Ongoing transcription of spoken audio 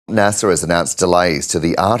NASA has announced delays to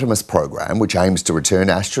the Artemis program, which aims to return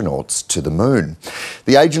astronauts to the moon.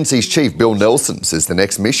 The agency's chief, Bill Nelson, says the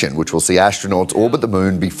next mission, which will see astronauts orbit the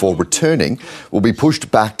moon before returning, will be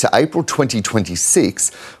pushed back to April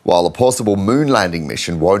 2026, while a possible moon landing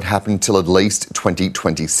mission won't happen till at least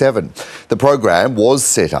 2027. The program was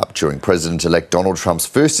set up during President-elect Donald Trump's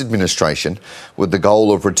first administration with the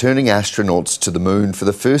goal of returning astronauts to the moon for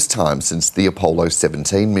the first time since the Apollo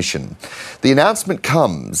 17 mission. The announcement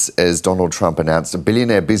comes as Donald Trump announced a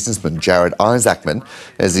billionaire businessman, Jared Isaacman,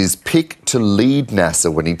 as his pick to lead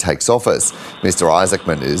NASA when he takes office. Mr.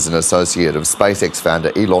 Isaacman is an associate of SpaceX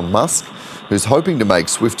founder Elon Musk, who's hoping to make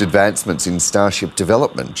swift advancements in Starship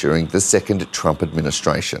development during the second Trump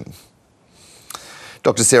administration.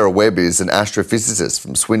 Dr Sara Webb is an astrophysicist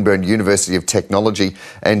from Swinburne University of Technology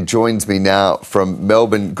and joins me now from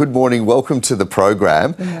Melbourne. Good morning, welcome to the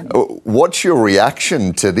program. What's your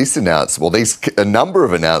reaction to this announcement? Well, a number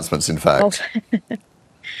of announcements, in fact.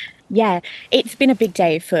 Yeah, it's been a big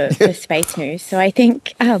day for space news. So I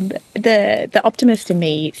think the optimist in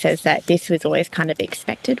me says that this was always kind of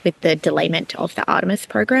expected with the delayment of the Artemis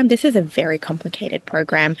program. This is a very complicated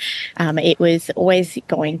program. It was always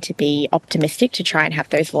going to be optimistic to try and have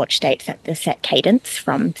those launch dates at the set cadence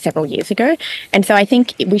from several years ago. And so I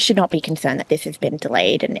think we should not be concerned that this has been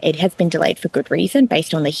delayed, and it has been delayed for good reason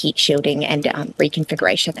based on the heat shielding and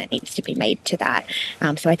reconfiguration that needs to be made to that.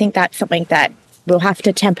 So I think that's something that we'll have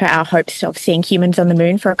to temper our hopes of seeing humans on the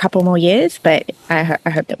moon for a couple more years, but I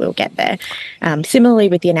hope that we'll get there. Similarly,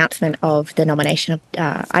 with the announcement of the nomination of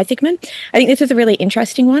Isaacman, I think this is a really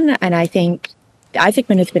interesting one, and I think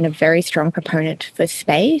Isaacman has been a very strong proponent for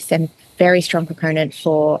space and very strong proponent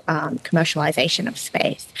for commercialization of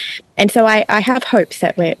space. And so I have hopes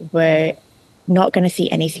that we're not going to see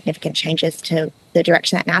any significant changes to the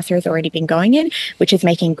direction that NASA has already been going in, which is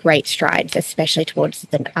making great strides, especially towards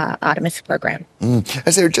the Artemis program.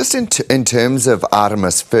 So just in terms of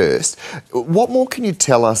Artemis first, what more can you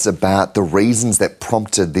tell us about the reasons that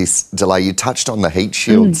prompted this delay? You touched on the heat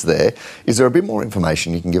shields there. Is there a bit more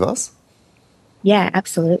information you can give us? Yeah,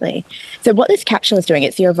 absolutely. So what this capsule is doing,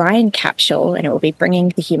 it's the Orion capsule, and it will be bringing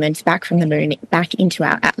the humans back from the moon back into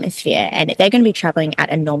our atmosphere, and they're going to be traveling at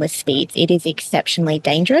enormous speeds. It is exceptionally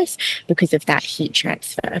dangerous because of that heat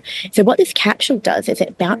transfer. So what this capsule does is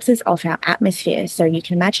it bounces off our atmosphere. So you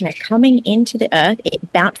can imagine it coming into the Earth,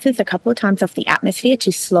 it bounces a couple of times off the atmosphere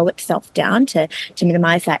to slow itself down to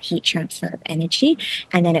minimize that heat transfer of energy,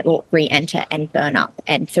 and then it will re-enter and burn up.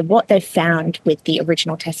 And so what they've found with the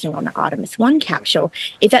original testing on the Artemis 1 capsule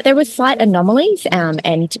is that there were slight anomalies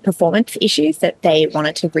and performance issues that they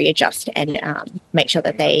wanted to readjust and make sure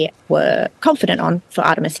that they were confident on for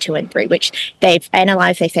Artemis 2 and 3, which they've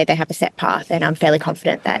analysed. They say they have a set path, and I'm fairly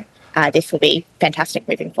confident that this will be fantastic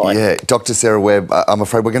moving forward. Yeah, Dr Sara Webb, I'm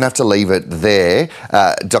afraid we're going to have to leave it there.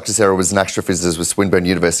 Dr Sara was an astrophysicist with Swinburne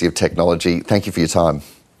University of Technology. Thank you for your time.